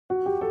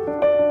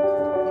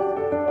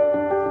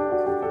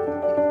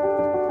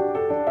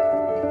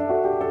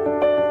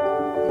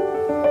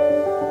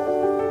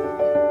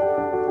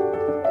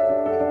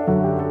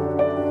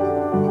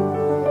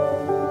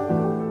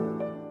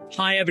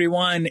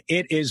everyone.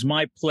 It is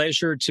my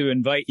pleasure to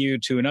invite you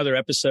to another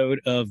episode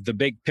of the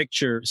Big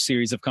Picture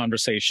series of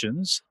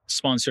conversations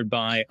sponsored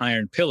by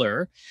Iron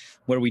Pillar,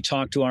 where we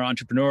talk to our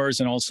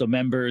entrepreneurs and also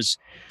members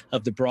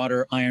of the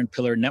broader Iron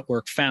Pillar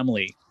network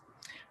family.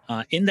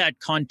 In that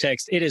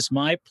context, it is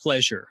my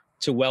pleasure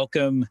to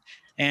welcome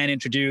and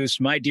introduce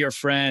my dear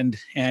friend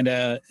and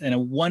a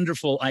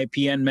wonderful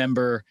IPN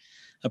member,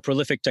 a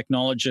prolific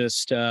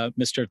technologist,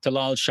 Mr.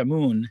 Talal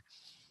Shamoon.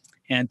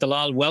 And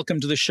Talal,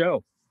 welcome to the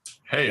show.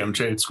 Hey,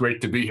 MJ, it's great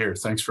to be here.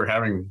 Thanks for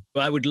having me.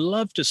 I would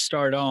love to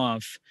start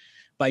off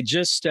by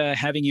just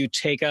having you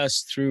take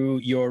us through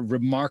your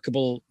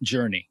remarkable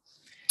journey.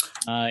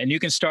 And you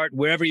can start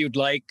wherever you'd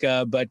like,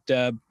 but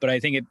I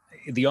think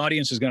the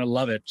audience is going to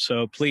love it.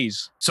 So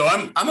please. So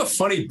I'm a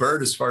funny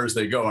bird as far as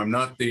they go. I'm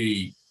not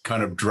the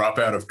kind of drop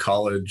out of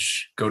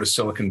college, go to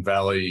Silicon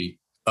Valley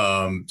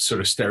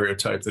sort of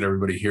stereotype that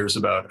everybody hears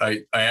about.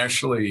 I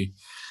actually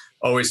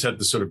always had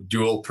the sort of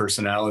dual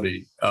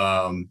personality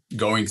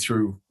going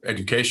through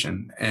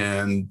education.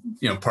 And,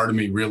 part of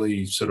me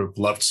really sort of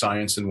loved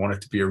science and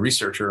wanted to be a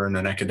researcher and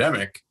an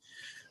academic.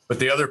 But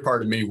the other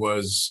part of me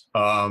was,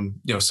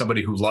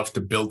 somebody who loved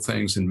to build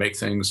things and make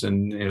things.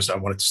 And so I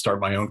wanted to start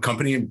my own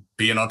company and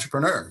be an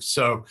entrepreneur.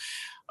 So,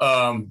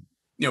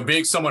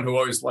 being someone who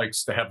always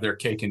likes to have their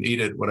cake and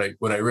eat it, what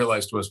I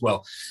realized was,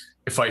 well,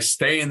 if I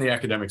stay in the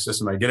academic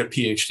system, I get a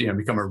PhD and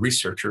become a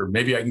researcher,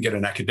 maybe I can get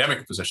an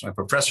academic position, a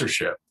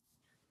professorship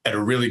at a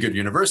really good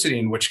university,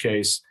 in which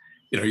case,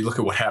 you look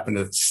at what happened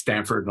at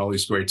Stanford and all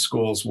these great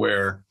schools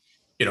where,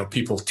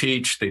 people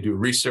teach, they do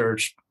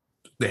research,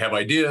 they have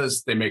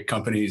ideas, they make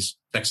companies.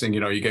 Next thing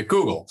you know, you get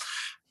Google.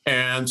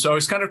 And so I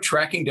was kind of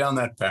tracking down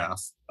that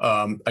path.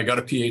 I got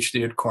a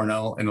PhD at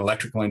Cornell in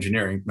electrical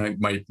engineering. My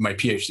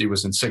PhD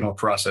was in signal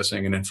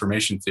processing and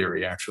information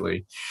theory,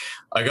 actually.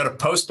 I got a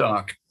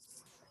postdoc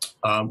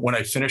when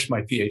I finished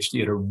my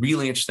PhD at a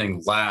really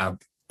interesting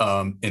lab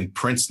in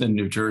Princeton,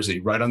 New Jersey,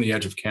 right on the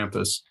edge of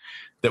campus,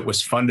 that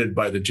was funded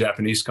by the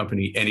Japanese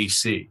company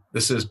NEC.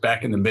 This is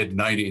back in the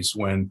mid-90s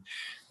when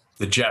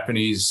the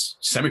Japanese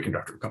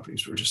semiconductor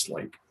companies were just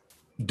like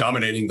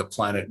dominating the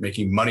planet,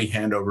 making money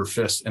hand over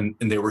fist, and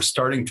they were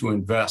starting to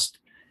invest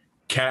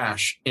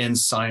cash in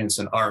science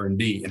and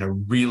R&D in a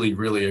really,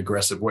 really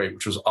aggressive way,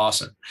 which was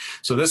awesome.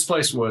 So this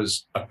place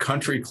was a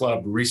country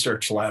club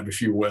research lab,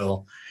 if you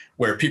will,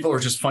 where people were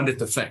just funded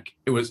to think.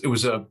 It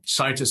was a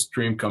scientist's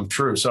dream come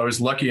true. So I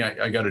was lucky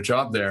I got a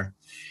job there.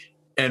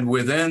 And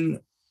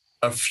within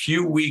a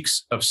few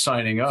weeks of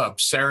signing up,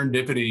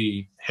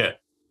 serendipity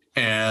hit.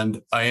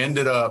 And I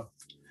ended up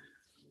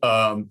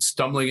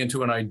stumbling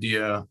into an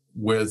idea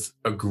with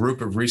a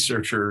group of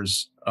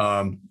researchers.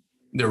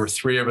 There were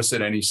three of us at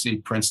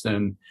NEC,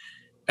 Princeton,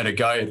 and a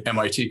guy at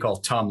MIT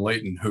called Tom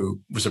Layton, who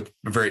was a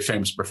very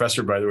famous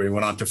professor, by the way,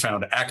 went on to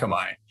found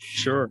Akamai.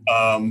 Sure.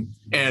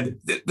 And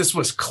this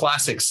was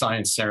classic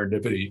science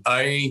serendipity.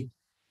 I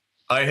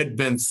had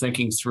been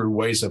thinking through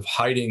ways of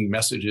hiding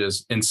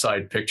messages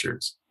inside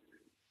pictures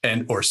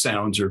or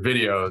sounds or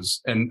videos,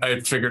 and I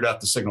had figured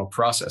out the signal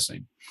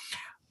processing.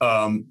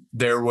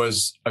 There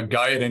was a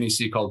guy at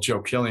NEC called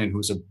Joe Killian, who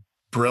was a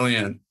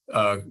brilliant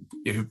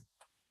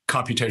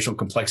computational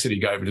complexity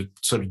guy, but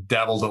sort of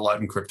dabbled a lot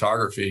in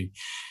cryptography.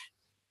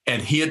 And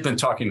he had been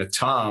talking to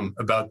Tom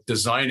about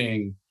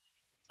designing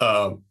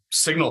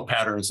signal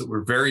patterns that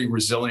were very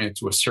resilient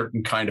to a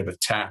certain kind of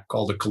attack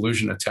called a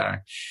collusion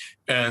attack.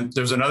 And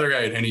there's another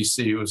guy at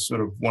NEC who was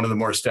sort of one of the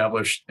more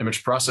established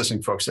image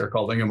processing folks there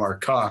called Ingemar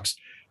Cox,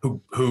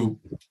 who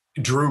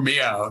drew me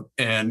out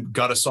and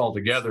got us all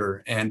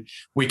together. And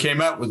we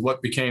came out with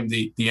what became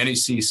the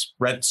NEC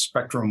spread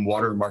spectrum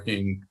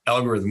watermarking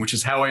algorithm, which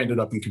is how I ended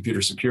up in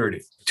computer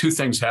security. Two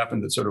things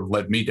happened that sort of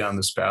led me down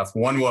this path.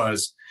 One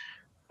was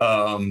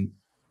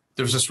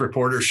there was this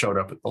reporter showed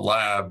up at the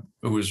lab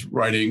who was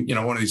writing,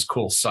 one of these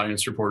cool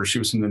science reporters. She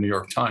was in the New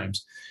York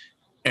Times.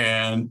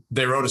 And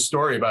they wrote a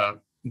story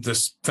about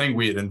this thing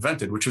we had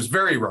invented, which was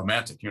very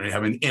romantic. You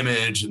have an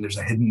image and there's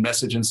a hidden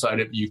message inside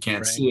it, but you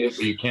can't see it,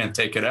 but you can't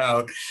take it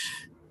out.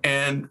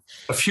 And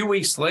a few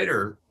weeks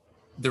later,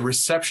 the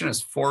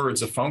receptionist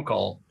forwards a phone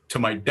call to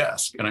my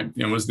desk. And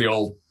it was the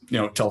old,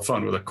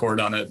 telephone with a cord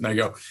on it. And I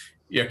go,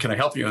 yeah, can I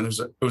help you? And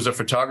it was a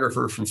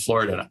photographer from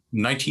Florida,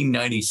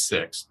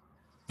 1996.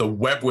 The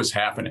web was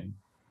happening.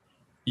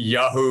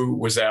 Yahoo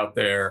was out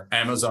there.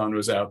 Amazon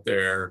was out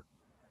there.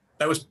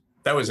 That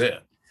was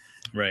it.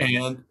 Right.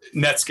 And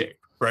Netscape.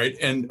 Right.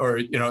 And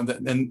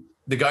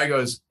the guy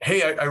goes,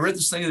 hey, I read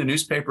this thing in the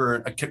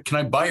newspaper. Can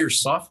I buy your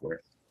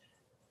software?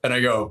 And I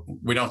go,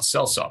 we don't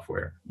sell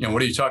software.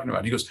 What are you talking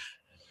about? He goes,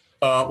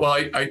 well,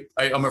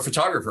 I'm a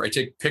photographer. I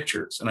take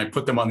pictures and I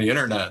put them on the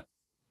internet.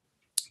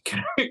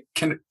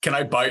 Can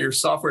I buy your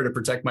software to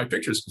protect my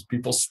pictures because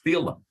people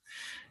steal them?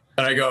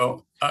 And I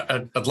go,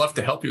 I'd love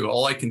to help you.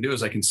 All I can do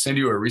is I can send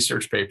you a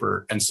research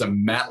paper and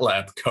some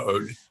MATLAB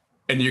code,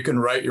 and you can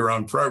write your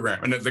own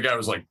program. And the guy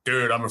was like,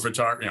 dude, I'm a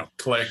photographer,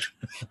 click.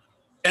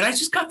 And I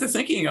just got to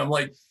thinking, I'm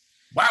like,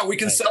 wow, we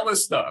can sell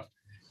this stuff.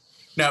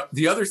 Now,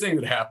 the other thing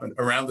that happened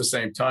around the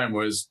same time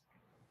was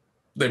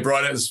They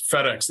brought it as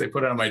FedEx. They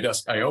put it on my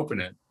desk. I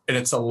open it, and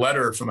it's a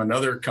letter from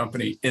another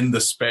company in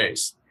the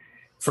space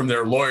from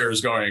their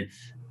lawyers going,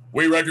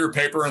 "We read your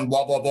paper and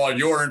blah, blah, blah.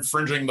 You're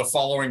infringing the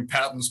following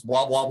patents,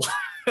 blah, blah, blah."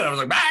 And I was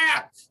like,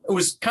 ah! It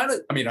was kind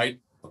of, I mean,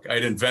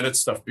 I'd invented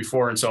stuff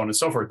before and so on and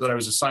so forth, but I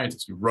was a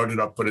scientist who wrote it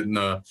up, put it in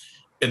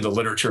the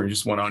literature, and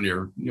just went on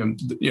your,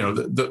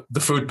 the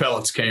food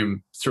pellets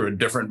came through a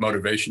different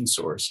motivation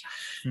source.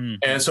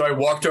 And so I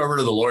walked over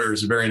to the lawyer,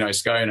 who's a very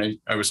nice guy, and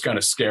I was kind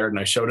of scared, and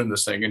I showed him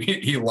this thing, and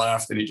he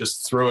laughed, and he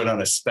just threw it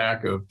on a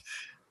stack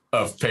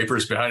of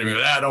papers behind me.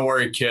 Don't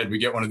worry, kid, we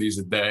get one of these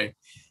a day.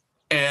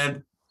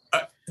 And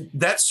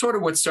that's sort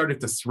of what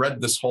started to thread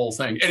this whole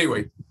thing.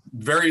 Anyway,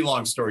 very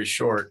long story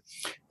short,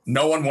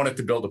 no one wanted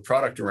to build a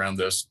product around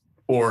this,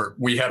 or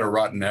we had a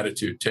rotten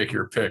attitude, take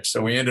your pick.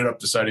 So we ended up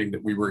deciding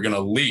that we were going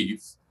to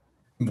leave,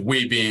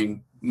 we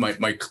being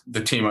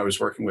the team I was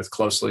working with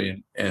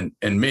closely and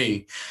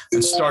me,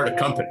 and start a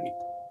company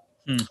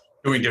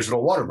doing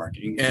digital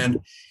watermarking. And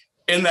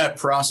in that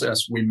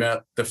process, we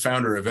met the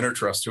founder of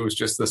Intertrust, who was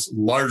just this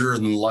larger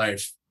than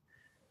life,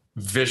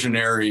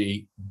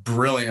 visionary,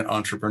 brilliant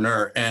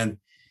entrepreneur. And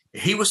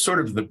he was sort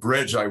of the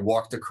bridge I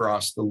walked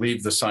across to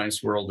leave the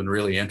science world and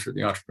really enter the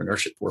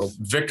entrepreneurship world.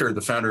 Victor,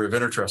 the founder of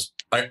Intertrust,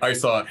 I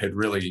thought had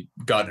really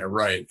gotten it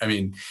right. I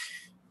mean,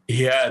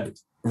 he had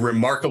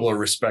remarkable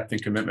respect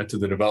and commitment to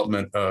the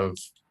development of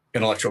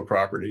intellectual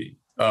property.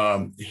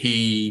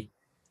 He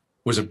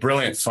was a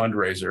brilliant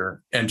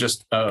fundraiser and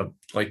just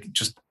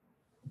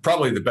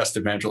probably the best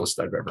evangelist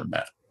I've ever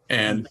met.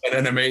 And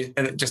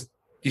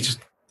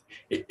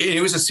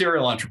he was a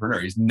serial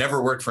entrepreneur. He's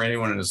never worked for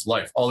anyone in his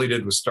life. All he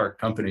did was start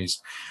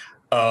companies.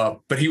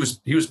 But he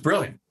was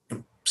brilliant,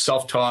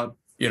 self-taught,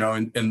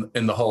 in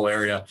the whole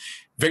area.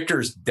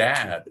 Victor's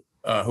dad,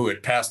 who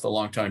had passed a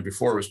long time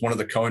before, was one of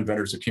the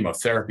co-inventors of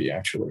chemotherapy,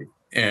 actually,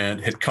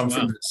 and had come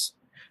from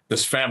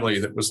this family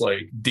that was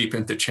like deep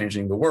into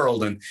changing the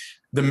world. And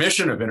the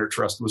mission of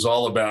Intertrust was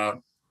all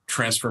about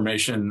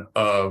transformation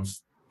of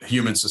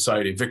human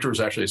society. Victor was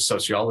actually a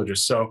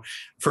sociologist. So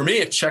for me,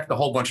 it checked a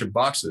whole bunch of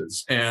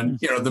boxes. And,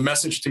 the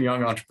message to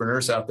young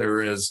entrepreneurs out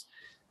there is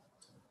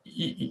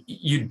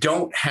you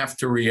don't have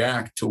to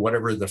react to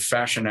whatever the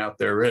fashion out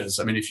there is.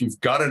 I mean, if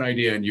you've got an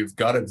idea and you've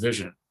got a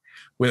vision,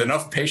 with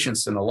enough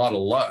patience and a lot of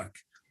luck,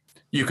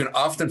 you can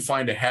often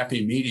find a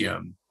happy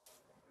medium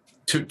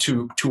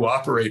to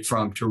operate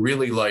from, to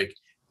really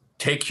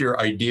take your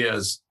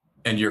ideas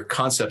and your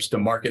concepts to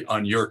market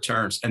on your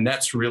terms. And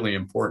that's really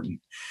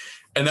important.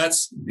 And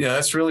that's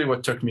really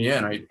what took me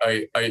in.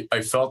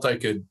 I felt I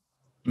could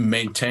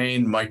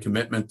maintain my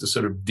commitment to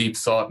sort of deep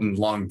thought and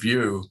long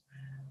view,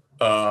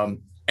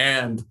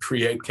 and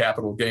create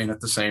capital gain at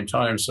the same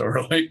time. So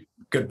we're like,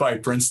 goodbye,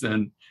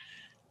 Princeton,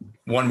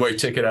 one-way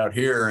ticket out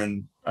here.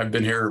 And I've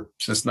been here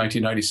since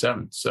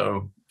 1997.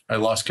 So I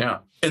lost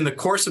count. In the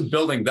course of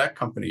building that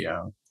company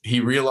out,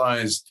 he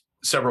realized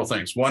several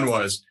things. One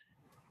was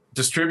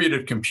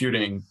distributed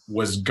computing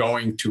was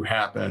going to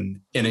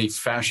happen in a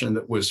fashion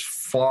that was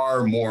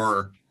far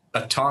more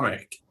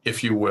atomic,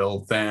 if you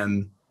will,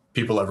 than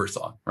people ever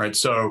thought, right?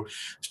 So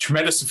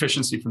tremendous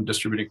efficiency from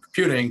distributed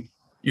computing.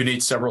 You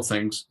need several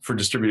things for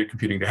distributed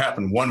computing to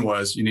happen. One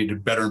was you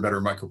needed better and better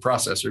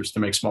microprocessors to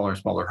make smaller and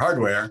smaller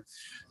hardware.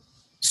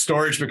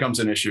 Storage becomes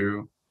an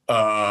issue.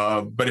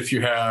 But if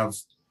you have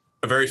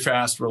a very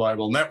fast,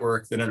 reliable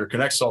network that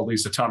interconnects all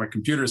these atomic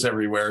computers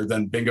everywhere,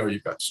 then bingo,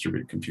 you've got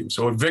distributed computing.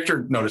 So what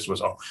Victor noticed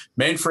was,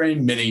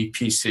 mainframe, mini,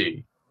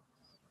 PC.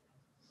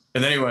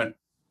 And then he went,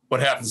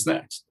 what happens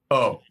next?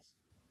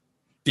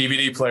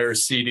 DVD player,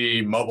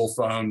 CD, mobile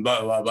phone,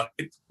 blah, blah, blah,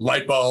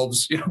 light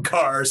bulbs,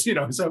 cars,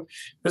 So I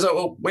was like,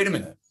 wait a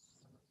minute.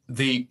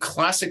 The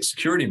classic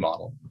security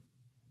model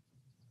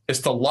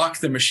is to lock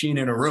the machine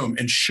in a room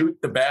and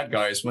shoot the bad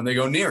guys when they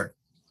go near it.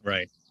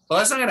 Right. Well,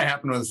 that's not going to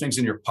happen with the things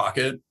in your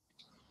pocket.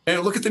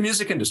 And look at the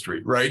music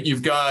industry, right?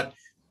 You've got,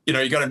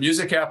 you got a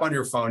music app on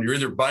your phone. You're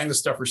either buying the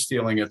stuff or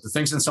stealing it. The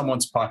things in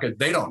someone's pocket,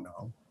 they don't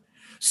know.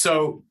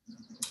 So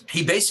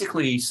he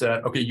basically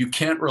said, okay, you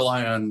can't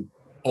rely on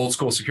old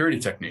school security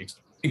techniques,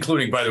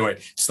 including, by the way,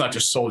 it's not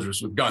just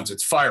soldiers with guns,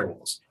 it's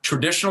firewalls.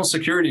 Traditional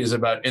security is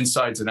about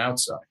insides and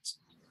outsides.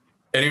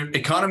 And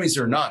economies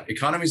are not.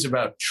 Economies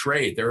about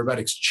trade. They're about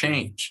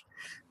exchange.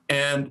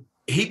 And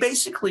he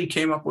basically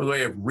came up with a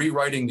way of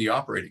rewriting the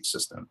operating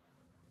system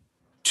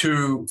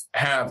to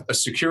have a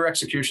secure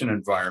execution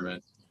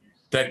environment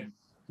that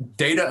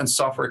data and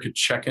software could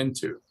check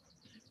into.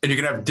 And you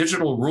can have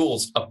digital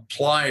rules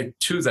applied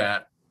to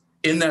that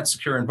in that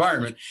secure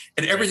environment,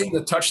 and everything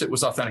that touched it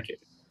was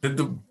authenticated.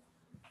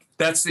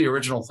 That's the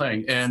original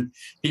thing. And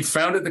he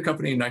founded the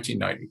company in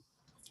 1990.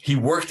 He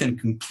worked in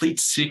complete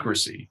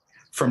secrecy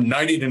from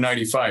 90 to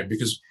 95,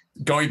 because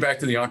going back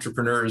to the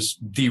entrepreneurs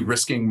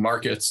de-risking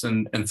markets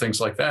and things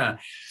like that,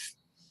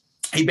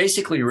 he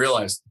basically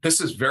realized this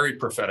is very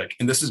prophetic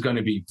and this is going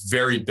to be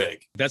very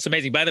big. That's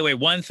amazing. By the way,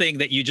 one thing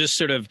that you just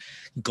sort of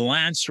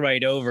glanced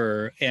right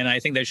over, and I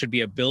think there should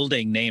be a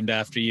building named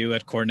after you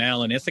at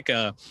Cornell in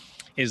Ithaca,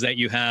 is that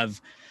you have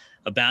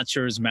a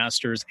bachelor's,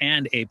 master's,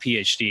 and a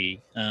PhD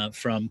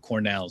from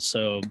Cornell.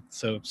 So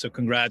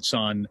congrats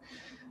on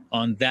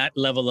that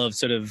level of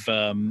sort of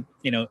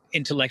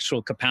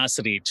intellectual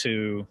capacity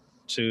to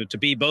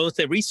be both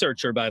a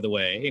researcher, by the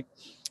way,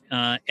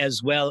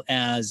 as well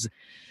as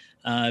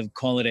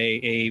call it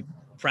a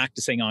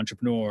practicing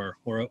entrepreneur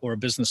or a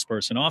business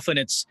person. Often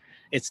it's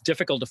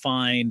difficult to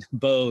find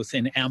both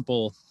in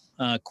ample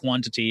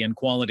quantity and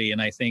quality,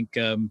 and I think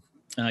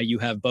you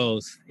have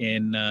both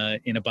in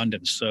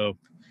abundance. So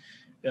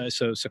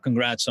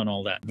congrats on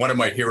all that. One of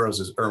my heroes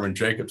is Irwin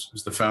Jacobs,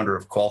 who's the founder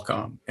of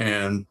Qualcomm,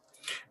 and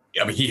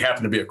I mean, he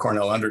happened to be a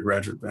Cornell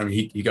undergraduate. I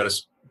mean, he got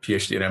his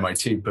PhD at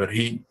MIT, but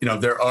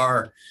there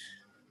are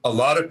a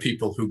lot of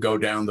people who go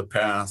down the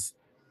path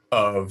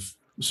of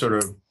sort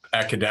of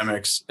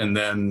academics and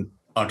then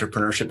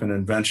entrepreneurship and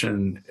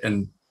invention,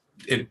 and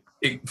it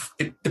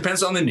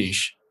depends on the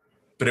niche,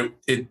 but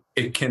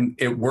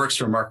it works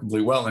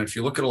remarkably well. And if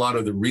you look at a lot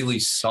of the really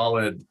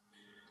solid,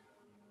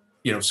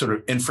 sort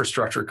of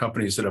infrastructure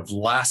companies that have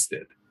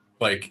lasted,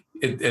 like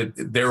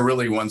they're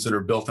really ones that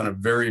are built on a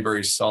very,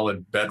 very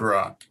solid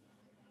bedrock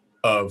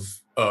of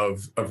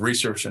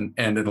research and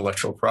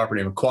intellectual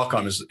property. I mean,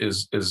 Qualcomm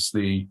is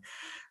the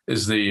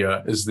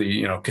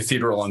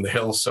cathedral on the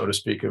hill, so to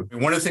speak.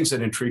 One of the things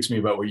that intrigues me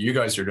about what you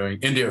guys are doing,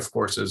 India, of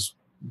course, is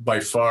by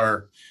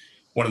far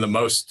one of the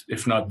most,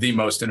 if not the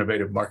most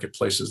innovative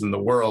marketplaces in the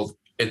world.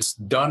 It's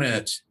done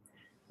it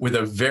with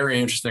a very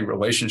interesting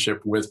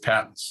relationship with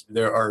patents.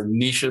 There are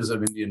niches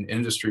of Indian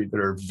industry that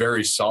are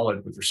very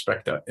solid with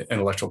respect to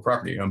intellectual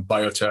property.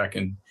 Biotech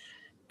and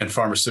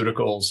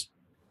pharmaceuticals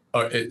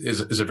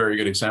is a very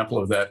good example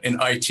of that. In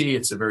IT,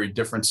 it's a very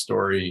different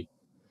story.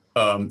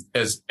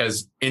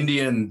 As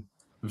Indian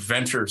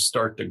ventures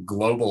start to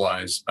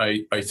globalize,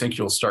 I think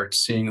you'll start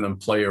seeing them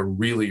play a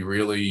really,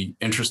 really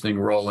interesting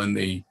role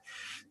in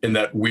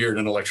that weird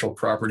intellectual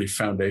property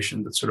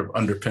foundation that sort of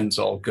underpins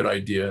all good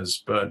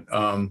ideas. But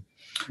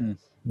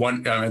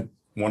one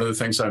of the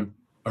things I'm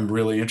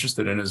really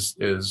interested in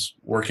is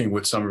working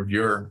with some of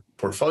your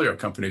portfolio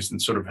companies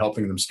and sort of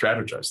helping them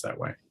strategize that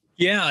way.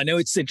 Yeah, I know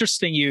it's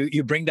interesting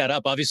you bring that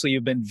up. Obviously,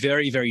 you've been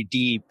very, very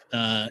deep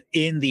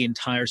in the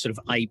entire sort of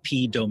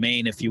IP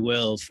domain, if you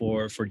will,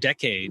 for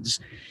decades.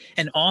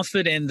 And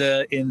often in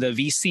the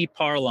VC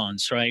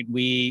parlance, right,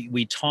 we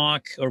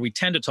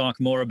tend to talk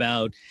more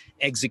about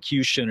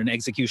execution and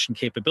execution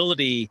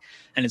capability,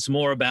 and it's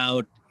more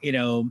about,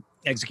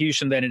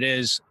 execution than it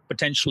is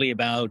potentially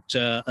about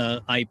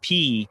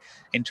IP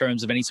in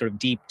terms of any sort of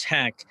deep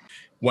tech.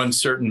 One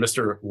certain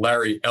Mr.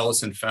 Larry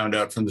Ellison found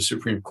out from the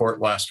Supreme Court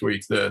last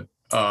week that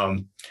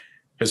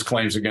his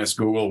claims against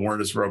Google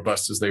weren't as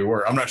robust as they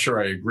were. I'm not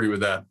sure I agree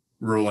with that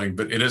ruling,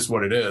 but it is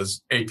what it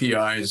is.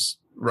 APIs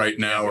right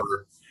now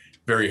are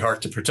very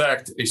hard to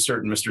protect. A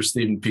certain Mr.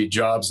 Stephen P.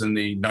 Jobs in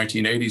the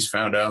 1980s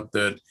found out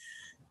that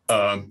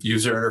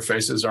user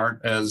interfaces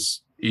aren't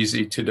as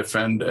easy to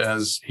defend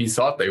as he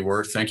thought they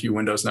were. Thank you,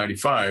 Windows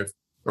 95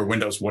 or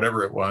Windows,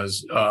 whatever it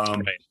was.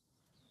 Right.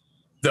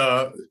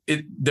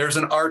 There's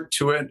an art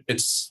to it.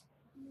 It's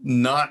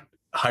not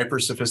hyper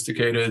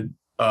sophisticated,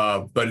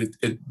 but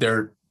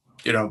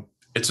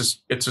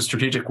it's a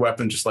strategic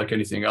weapon, just like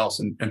anything else,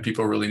 and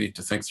people really need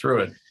to think through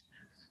it.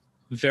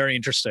 Very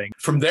interesting.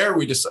 From there,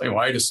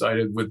 I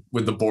decided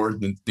with the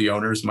board and the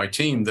owners, my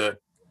team, that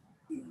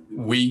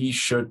we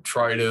should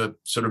try to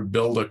sort of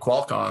build a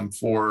Qualcomm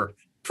for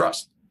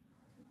trust,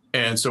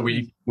 and so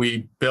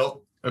we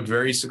built a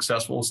very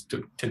successful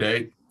to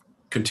date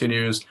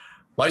continuous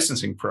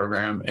licensing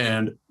program.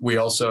 And we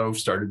also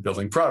started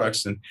building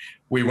products, and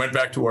we went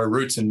back to our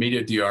roots in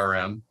media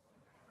DRM,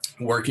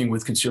 working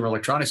with consumer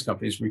electronics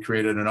companies. We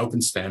created an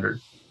open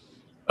standard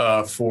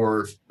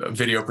for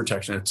video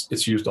protection.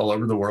 It's used all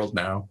over the world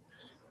now.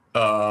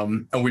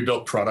 And we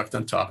built product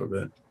on top of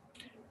it.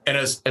 And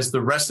as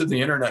the rest of the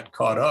internet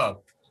caught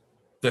up,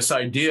 this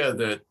idea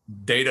that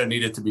data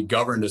needed to be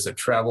governed as it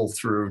traveled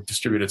through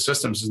distributed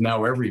systems is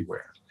now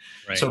everywhere.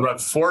 Right. So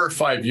about 4 or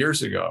 5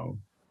 years ago,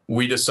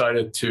 we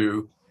decided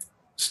to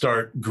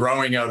start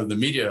growing out of the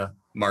media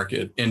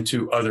market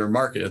into other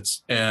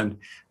markets. And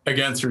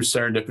again, through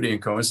serendipity and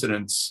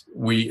coincidence,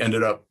 we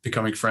ended up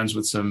becoming friends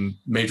with some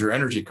major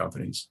energy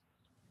companies.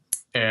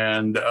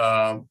 And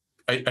I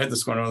had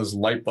one of those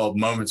light bulb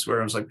moments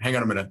where I was like, hang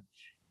on a minute.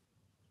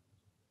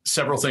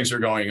 Several things are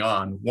going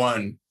on.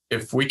 One,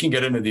 if we can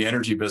get into the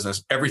energy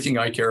business, everything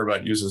I care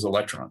about uses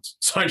electrons.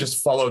 So I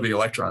just follow the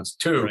electrons.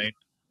 Two, right.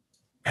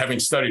 Having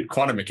studied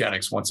quantum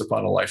mechanics once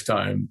upon a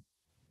lifetime,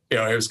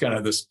 it was kind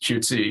of this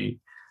cutesy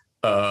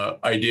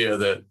idea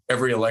that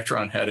every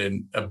electron had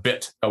a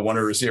bit, a 1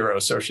 or a 0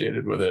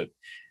 associated with it.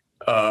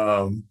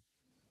 And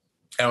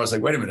I was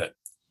like, wait a minute.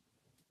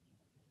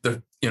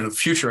 The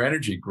future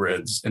energy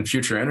grids and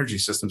future energy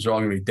systems are all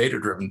going to be data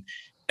driven.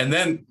 And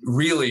then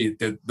really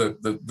the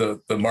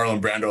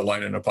Marlon Brando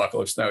line in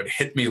Apocalypse Now, it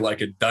hit me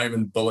like a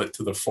diamond bullet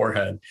to the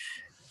forehead.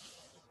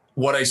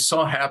 What I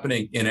saw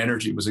happening in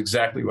energy was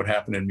exactly what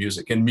happened in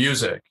music. In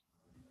music,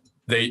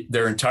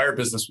 their entire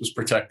business was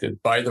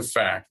protected by the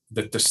fact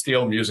that to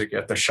steal music, you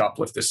have to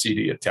shoplift a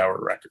CD at Tower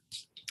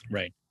Records.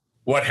 Right.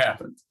 What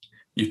happened?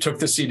 You took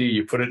the CD,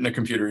 you put it in a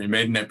computer, you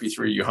made an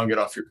MP3, you hung it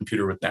off your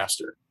computer with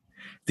Napster.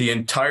 The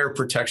entire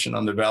protection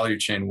on the value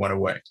chain went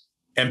away.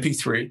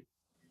 MP3,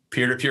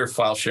 peer-to-peer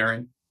file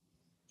sharing,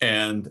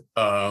 and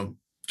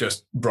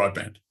just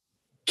broadband.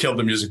 Killed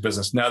the music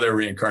business. Now they're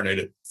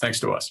reincarnated, thanks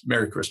to us.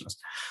 Merry Christmas.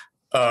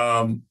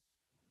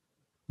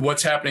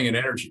 What's happening in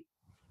energy?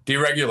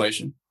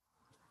 Deregulation,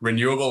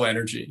 renewable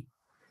energy,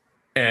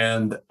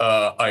 and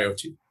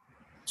IoT.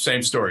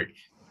 Same story.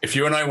 If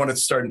you and I wanted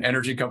to start an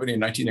energy company in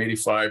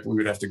 1985, we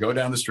would have to go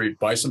down the street,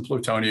 buy some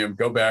plutonium,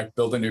 go back,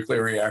 build a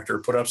nuclear reactor,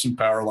 put up some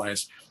power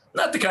lines.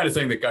 Not the kind of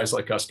thing that guys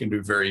like us can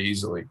do very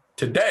easily.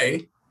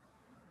 Today,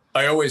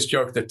 I always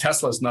joke that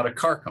Tesla is not a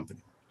car company.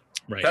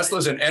 Right. Tesla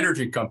is an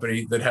energy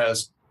company that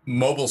has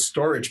mobile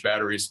storage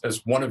batteries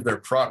as one of their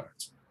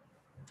products.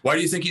 Why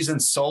do you think he's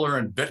in solar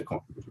and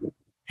Bitcoin?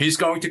 He's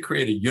going to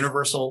create a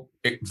universal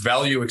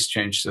value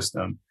exchange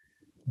system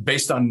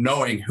based on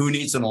knowing who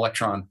needs an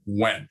electron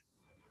when,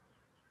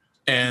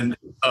 and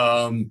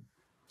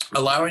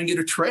allowing you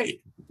to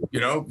trade. You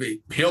know,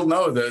 he'll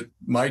know that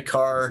my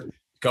car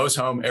goes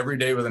home every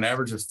day with an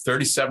average of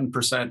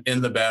 37%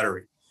 in the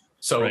battery.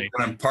 So when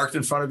I'm parked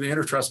in front of the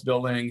Intertrust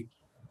building,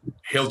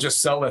 he'll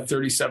just sell that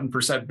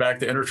 37% back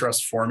to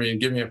Intertrust for me and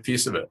give me a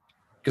piece of it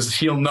because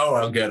he'll know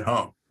I'll get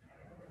home.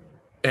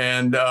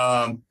 And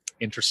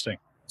interesting.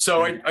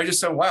 So I just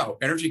said, wow,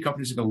 energy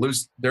companies are going to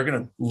lose. They're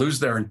going to lose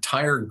their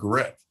entire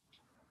grip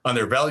on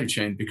their value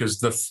chain because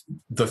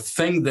the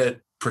thing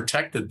that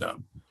protected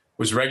them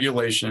was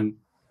regulation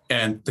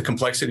and the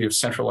complexity of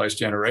centralized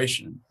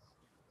generation.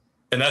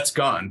 And that's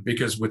gone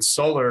because with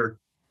solar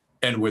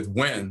and with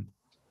wind,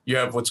 you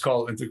have what's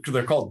called,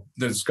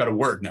 it's got a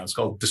word now, it's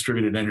called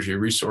distributed energy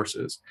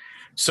resources.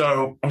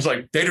 So I was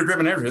like,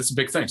 data-driven energy, that's a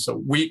big thing.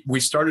 So we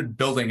started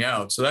building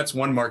out. So that's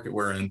one market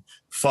we're in,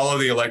 follow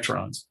the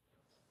electrons.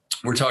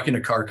 We're talking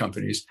to car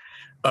companies.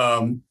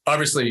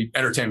 Obviously,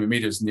 entertainment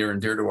media is near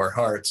and dear to our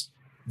hearts.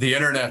 The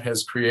internet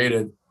has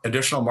created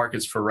additional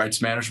markets for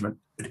rights management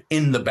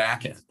in the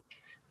back end.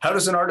 How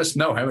does an artist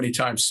know how many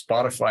times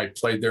Spotify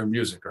played their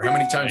music, or how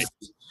many times,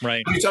 how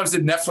many times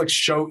did Netflix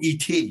show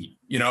E.T.?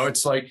 You know,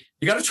 it's like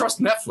you got to trust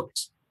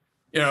Netflix.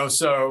 You know,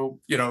 so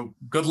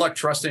good luck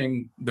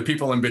trusting the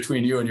people in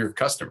between you and your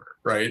customer,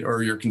 right,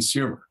 or your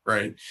consumer,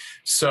 right?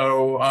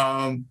 So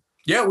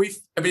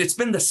it's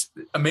been this,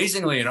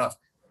 amazingly enough,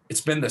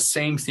 it's been the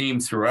same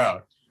theme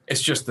throughout.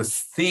 It's just the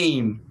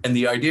theme and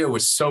the idea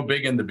was so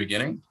big in the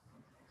beginning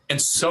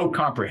and so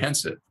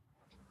comprehensive.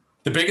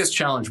 The biggest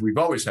challenge we've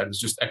always had is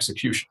just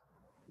execution.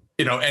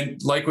 You know,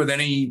 and like with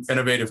any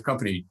innovative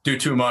company, do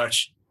too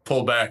much,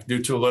 pull back,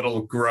 do too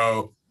little,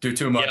 grow, do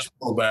too much,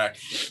 pull back.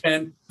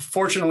 And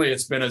fortunately,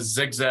 it's been a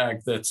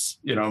zigzag that's,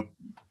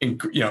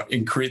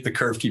 the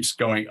curve keeps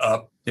going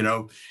up,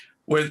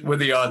 with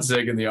the odd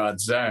zig and the odd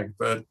zag.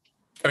 But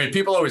I mean,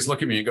 people always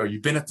look at me and go,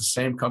 you've been at the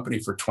same company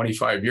for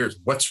 25 years.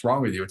 What's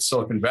wrong with you? It's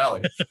Silicon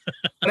Valley.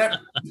 And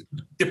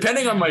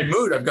depending on my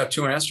mood, I've got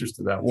two answers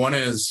to that. One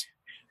is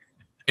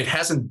it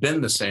hasn't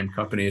been the same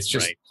company. It's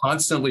just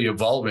constantly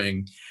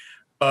evolving.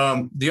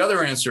 The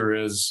other answer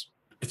is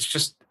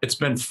it's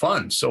been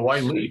fun. So why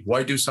leave?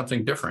 Why do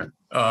something different?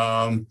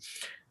 And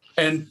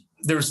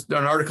there's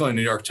an article in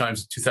the New York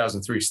Times in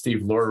 2003.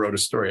 Steve Lohr wrote a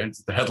story, and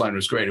the headline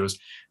was great. It was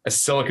 "As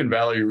Silicon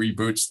Valley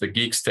reboots, the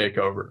geeks take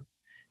over."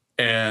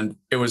 And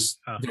it was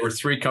there were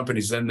three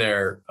companies in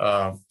there: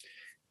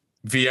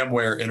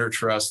 VMware,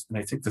 Intertrust, and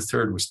I think the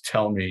third was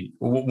Tellme,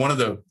 one of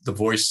the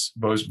voice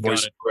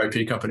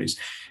IP companies.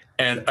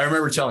 And I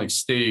remember telling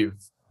Steve,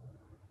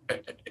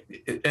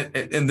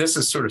 and this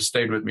has sort of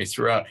stayed with me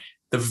throughout,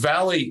 the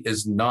Valley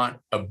is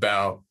not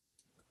about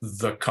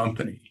the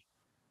company.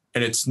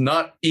 And it's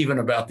not even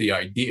about the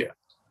idea.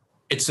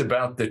 It's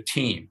about the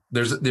team.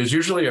 There's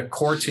usually a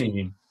core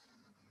team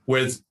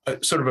with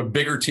sort of a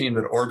bigger team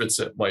that orbits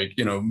it, like,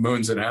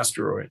 moons and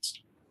asteroids,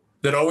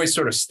 that always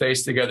sort of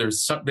stays together.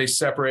 They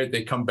separate,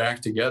 they come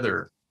back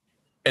together,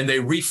 and they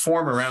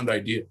reform around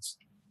ideas.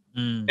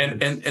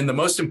 And the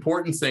most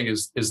important thing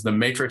is the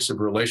matrix of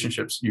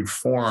relationships you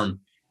form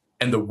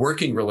and the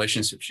working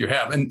relationships you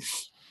have. And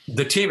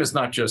the team is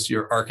not just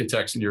your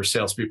architects and your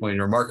salespeople and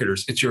your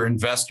marketers, it's your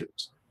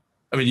investors.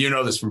 I mean, you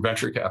know this from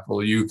venture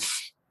capital. You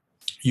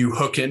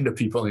hook into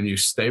people and you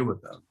stay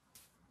with them.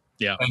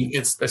 Yeah. And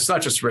it's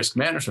not just risk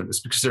management, it's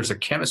because there's a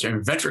chemistry. I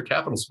mean, venture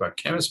capital is about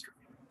chemistry.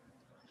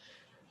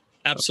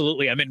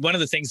 Absolutely. I mean, one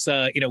of the things,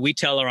 we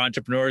tell our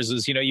entrepreneurs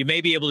is, you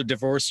may be able to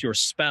divorce your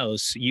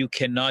spouse. You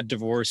cannot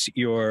divorce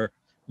your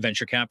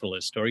venture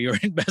capitalist or your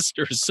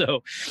investors.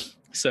 So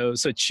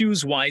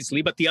choose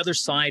wisely. But the other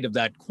side of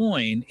that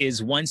coin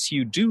is once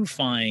you do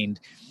find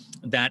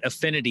that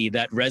affinity,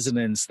 that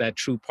resonance, that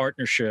true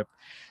partnership,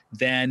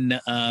 then,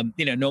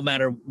 no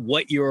matter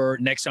what your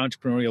next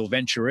entrepreneurial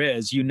venture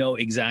is, you know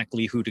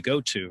exactly who to go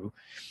to.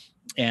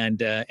 And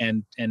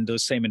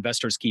those same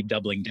investors keep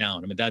doubling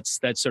down. I mean, that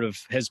sort of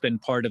has been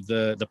part of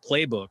the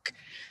playbook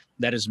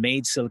that has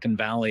made Silicon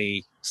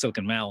Valley,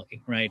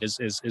 right?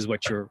 Is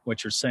what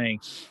you're saying.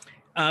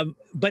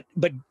 But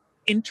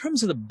In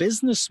terms of the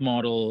business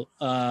model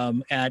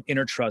at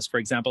Intertrust, for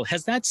example,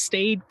 has that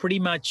stayed pretty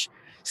much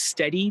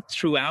steady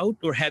throughout,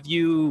 or have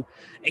you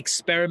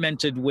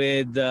experimented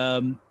with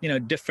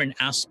different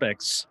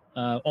aspects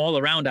all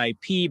around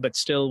IP, but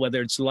still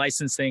whether it's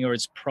licensing or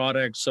it's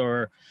products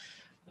or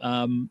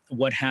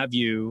what have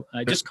you?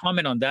 Just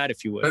comment on that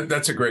if you would.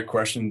 That's a great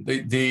question.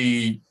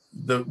 The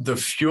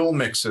fuel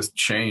mix has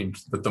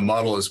changed, but the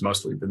model has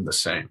mostly been the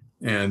same.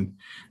 And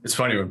it's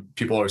funny when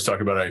people always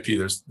talk about IP.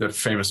 There's the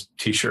famous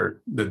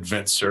T-shirt that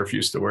Vince Cerf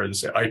used to wear that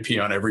said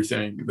 "IP on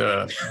everything."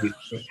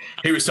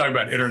 He was talking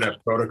about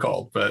Internet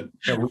Protocol, but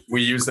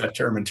we use that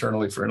term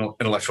internally for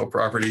intellectual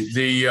property.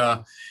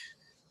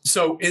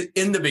 So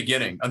in the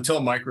beginning, until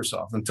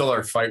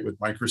our fight with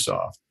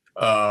Microsoft,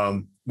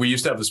 we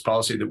used to have this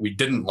policy that we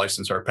didn't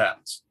license our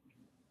patents.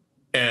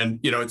 And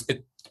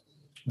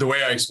the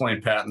way I explain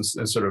patents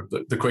and sort of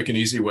the quick and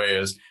easy way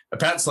is a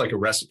patent's like a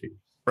recipe,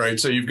 right?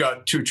 So you've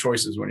got two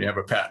choices when you have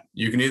a patent.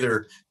 You can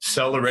either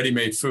sell the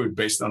ready-made food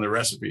based on the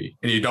recipe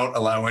and you don't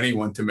allow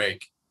anyone to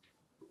make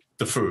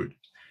the food.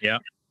 Yeah.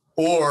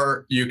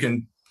 Or you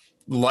can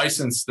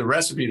license the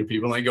recipe to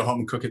people and they go home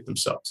and cook it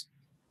themselves.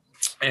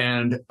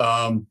 And,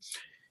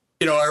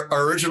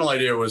 our original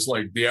idea was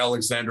like the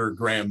Alexander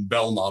Graham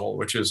Bell model,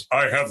 which is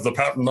I have the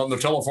patent on the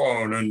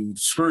telephone and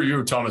screw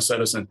you, Thomas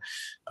Edison.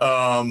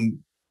 But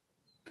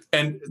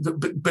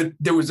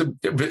it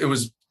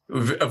was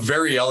a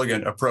very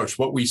elegant approach.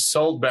 What we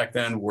sold back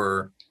then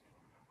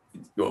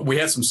we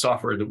had some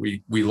software that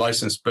we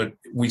licensed, but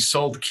we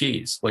sold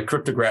keys, like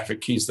cryptographic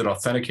keys that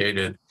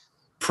authenticated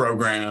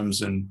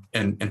programs and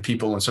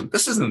people. And so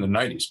this isn't in the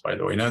 90s, by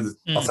the way. Now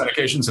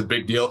authentication is a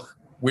big deal.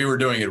 We were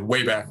doing it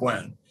way back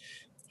when.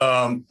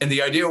 And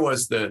the idea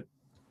was that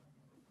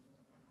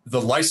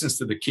the license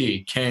to the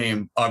key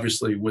came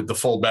obviously with the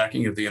full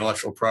backing of the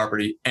intellectual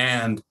property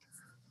and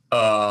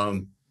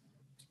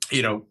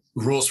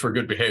rules for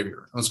good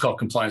behavior. Let's call it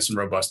compliance and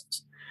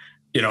robustness.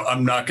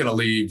 I'm not going to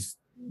leave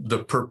the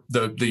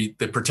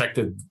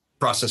protected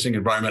processing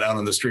environment out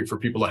on the street for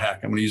people to hack.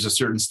 I'm going to use a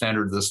certain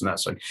standard, this and that.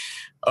 So,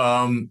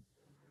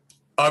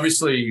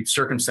 obviously,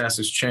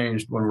 circumstances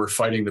changed when we're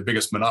fighting the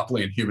biggest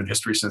monopoly in human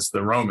history since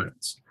the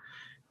Romans.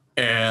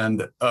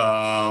 And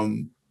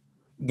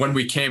when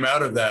we came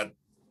out of that,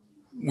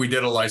 we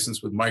did a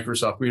license with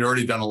Microsoft. We'd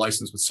already done a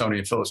license with Sony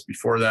and Philips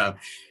before that.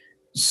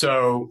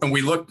 So, and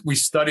we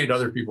studied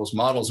other people's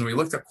models and we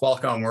looked at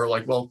Qualcomm. We're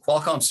like, well,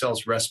 Qualcomm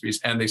sells recipes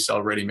and they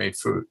sell ready-made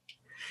food.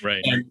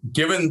 Right. And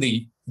given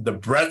the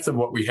breadth of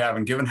what we have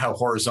and given how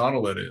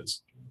horizontal it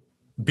is,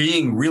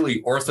 being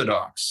really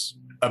orthodox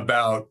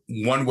about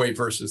one way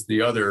versus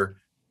the other,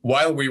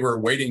 while we were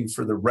waiting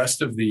for the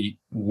rest of the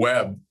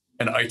web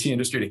and IT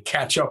industry to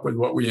catch up with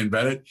what we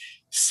invented,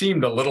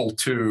 seemed a little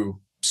too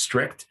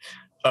strict.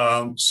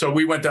 So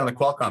we went down the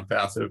Qualcomm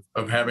path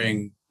of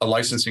having a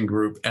licensing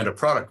group and a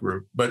product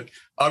group. But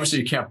obviously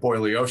you can't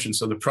boil the ocean.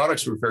 So the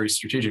products were very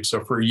strategic.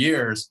 So for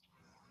years,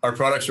 our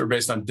products were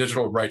based on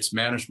digital rights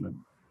management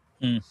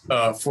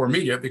for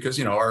media because,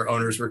 our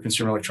owners were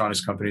consumer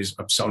electronics companies.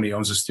 Sony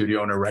owns a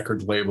studio and a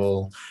record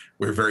label.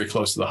 We're very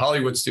close to the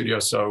Hollywood studio.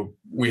 So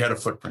we had a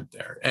footprint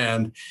there.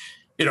 And,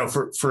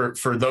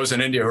 for those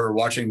in India who are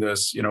watching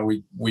this,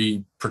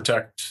 we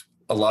protect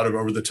a lot of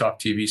over-the-top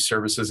TV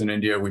services in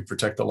India. We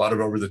protect a lot of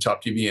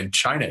over-the-top TV in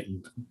China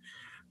even.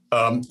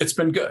 It's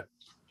been good.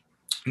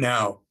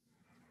 Now,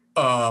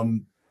 as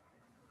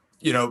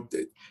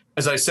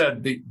I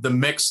said, the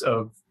mix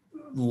of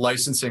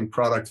licensing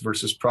product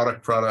versus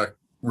product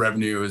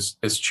revenue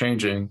is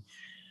changing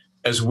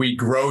as we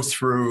grow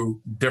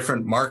through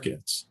different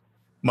markets.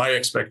 My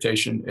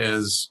expectation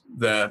is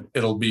that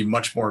it'll be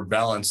much more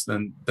balanced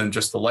than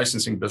just the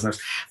licensing business.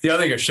 The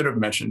other thing I should have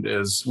mentioned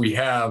is we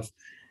have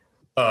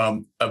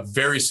a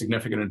very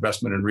significant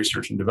investment in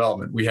research and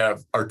development. We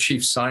have our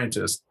chief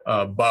scientist,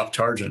 Bob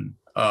Tarjan.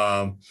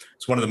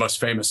 He's one of the most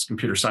famous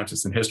computer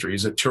scientists in history.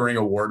 He's a Turing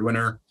Award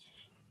winner.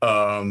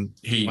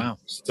 He's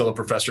still a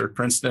professor at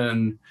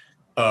Princeton.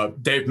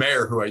 Dave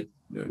Mayer, who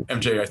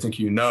MJ, I think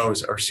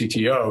is our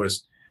CTO,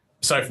 is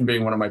aside from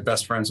being one of my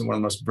best friends and one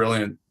of the most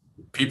brilliant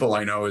people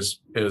I know, is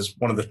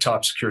one of the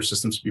top secure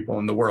systems people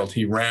in the world.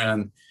 He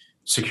ran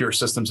secure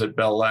systems at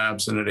Bell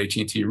Labs and at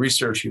AT&T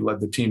Research. He led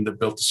the team that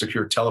built the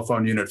secure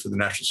telephone unit for the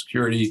national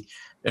security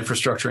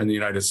infrastructure in the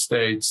United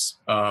States.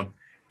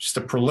 Just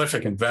a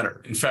prolific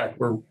inventor. In fact,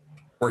 we're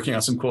working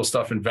on some cool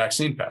stuff in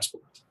vaccine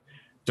passports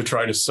to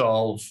try to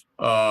solve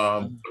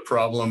the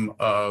problem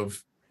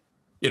of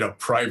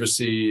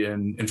privacy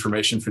and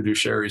information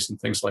fiduciaries and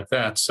things like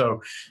that.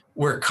 So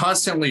we're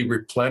constantly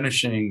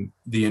replenishing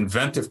the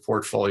inventive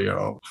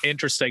portfolio.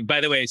 Interesting. By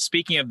the way,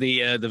 speaking of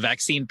the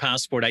vaccine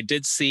passport, I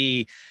did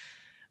see,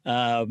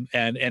 and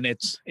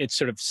it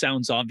sort of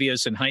sounds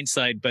obvious in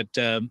hindsight, but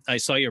I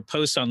saw your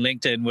post on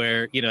LinkedIn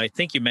where I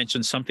think you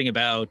mentioned something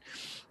about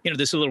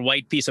this little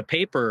white piece of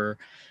paper.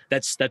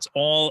 That's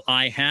all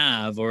I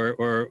have,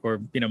 or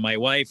my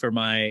wife or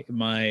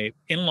my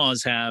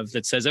in-laws have,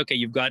 that says, okay,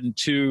 you've gotten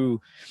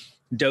 2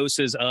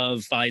 doses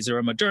of Pfizer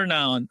or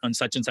Moderna on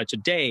such and such a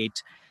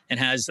date. and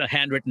has a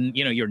handwritten,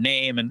 your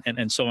name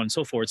and so on and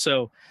so forth.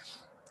 So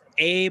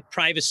A,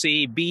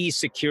 privacy, B,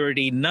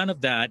 security, none of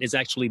that is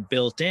actually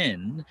built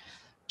in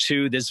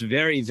to this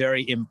very,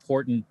 very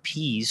important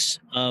piece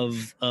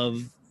of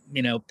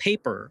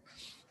paper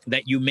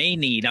that you may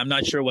need. I'm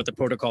not sure what the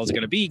protocol is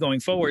going to be going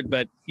forward,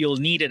 but you'll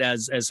need it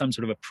as some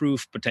sort of a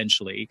proof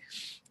potentially.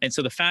 And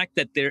so the fact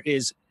that there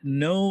is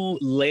no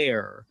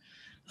layer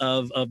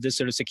of this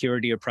sort of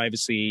security or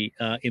privacy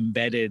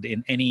embedded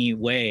in any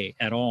way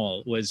at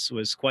all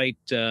was quite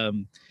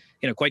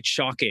quite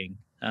shocking.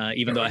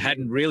 Even though I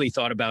hadn't really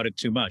thought about it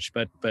too much,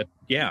 but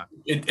yeah.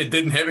 It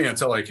didn't hit me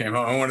until I came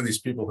home. I'm one of these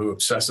people who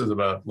obsesses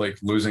about like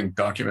losing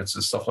documents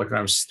and stuff like that.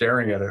 I was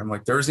staring at it. I'm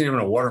like, there isn't even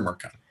a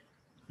watermark on it.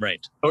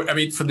 Right. I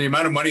mean, for the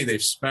amount of money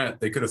they've spent,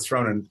 they could have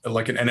thrown in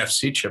like an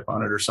NFC chip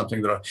on it or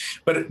something. But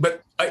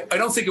I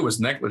don't think it was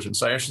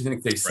negligence. I actually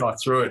think they thought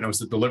through it, and it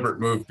was a deliberate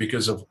move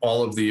because of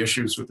all of the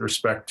issues with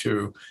respect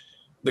to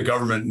the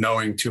government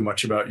knowing too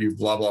much about you,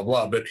 blah, blah,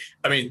 blah. But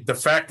I mean, the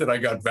fact that I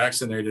got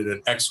vaccinated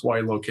at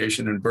XY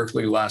location in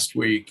Berkeley last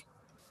week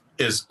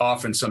is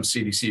off in some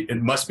CDC.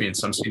 It must be in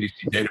some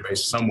CDC database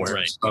somewhere.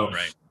 Right. So,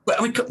 right. But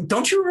I mean,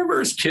 don't you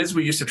remember as kids,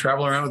 we used to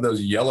travel around with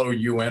those yellow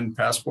UN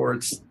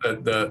passports?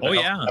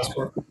 Yeah.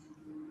 Passport?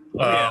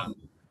 Yeah.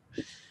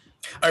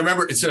 I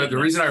remember the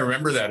reason I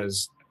remember that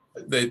is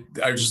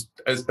I just,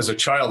 as a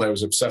child, I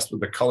was obsessed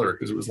with the color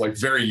because it was like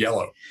very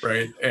yellow.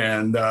 Right.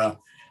 And,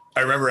 I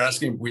remember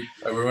asking, we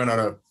went on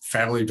a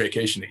family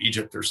vacation to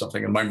Egypt or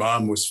something, and my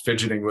mom was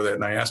fidgeting with it,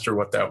 and I asked her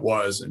what that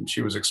was, and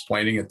she was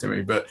explaining it to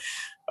me. But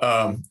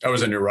I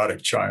was a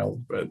neurotic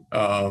child. But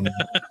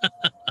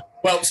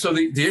well, so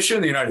the issue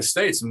in the United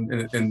States and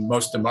in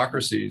most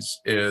democracies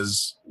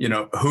is,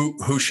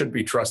 who should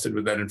be trusted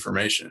with that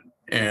information,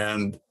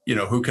 and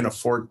who can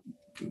afford,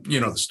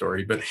 the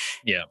story. But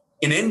yeah,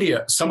 in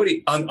India,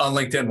 somebody on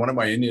LinkedIn, one of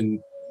my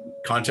Indian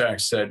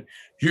contacts said,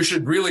 you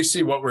should really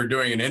see what we're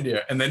doing in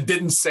India, and then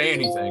didn't say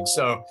anything.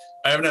 So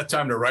I haven't had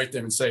time to write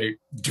them and say,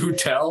 do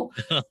tell.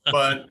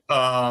 But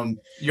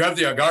you have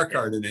the Agar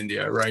card in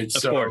India, right?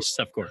 Of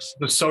course.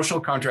 The social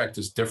contract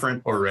is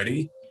different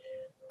already.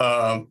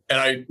 And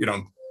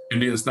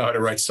Indians know how to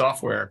write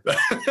software.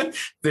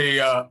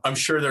 I'm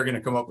sure they're going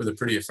to come up with a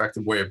pretty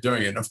effective way of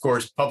doing it. And of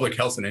course, public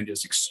health in India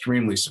is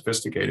extremely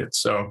sophisticated.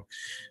 So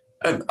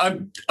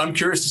I'm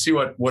curious to see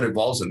what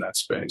evolves in that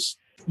space.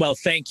 Well,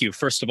 thank you,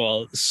 first of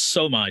all,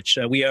 so much.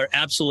 We are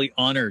absolutely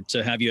honored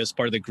to have you as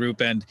part of the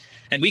group. And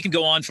we can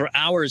go on for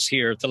hours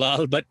here,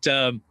 Talal,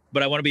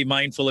 but I want to be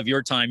mindful of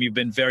your time. You've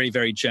been very,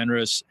 very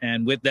generous.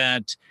 And with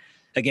that,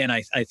 again,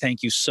 I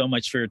thank you so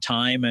much for your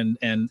time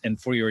and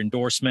for your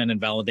endorsement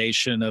and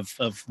validation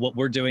of what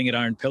we're doing at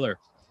Iron Pillar.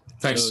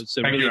 Thanks.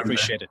 So really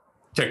appreciate it.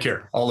 Take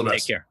care. All the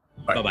best. Take care.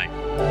 Bye.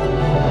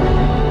 Bye-bye.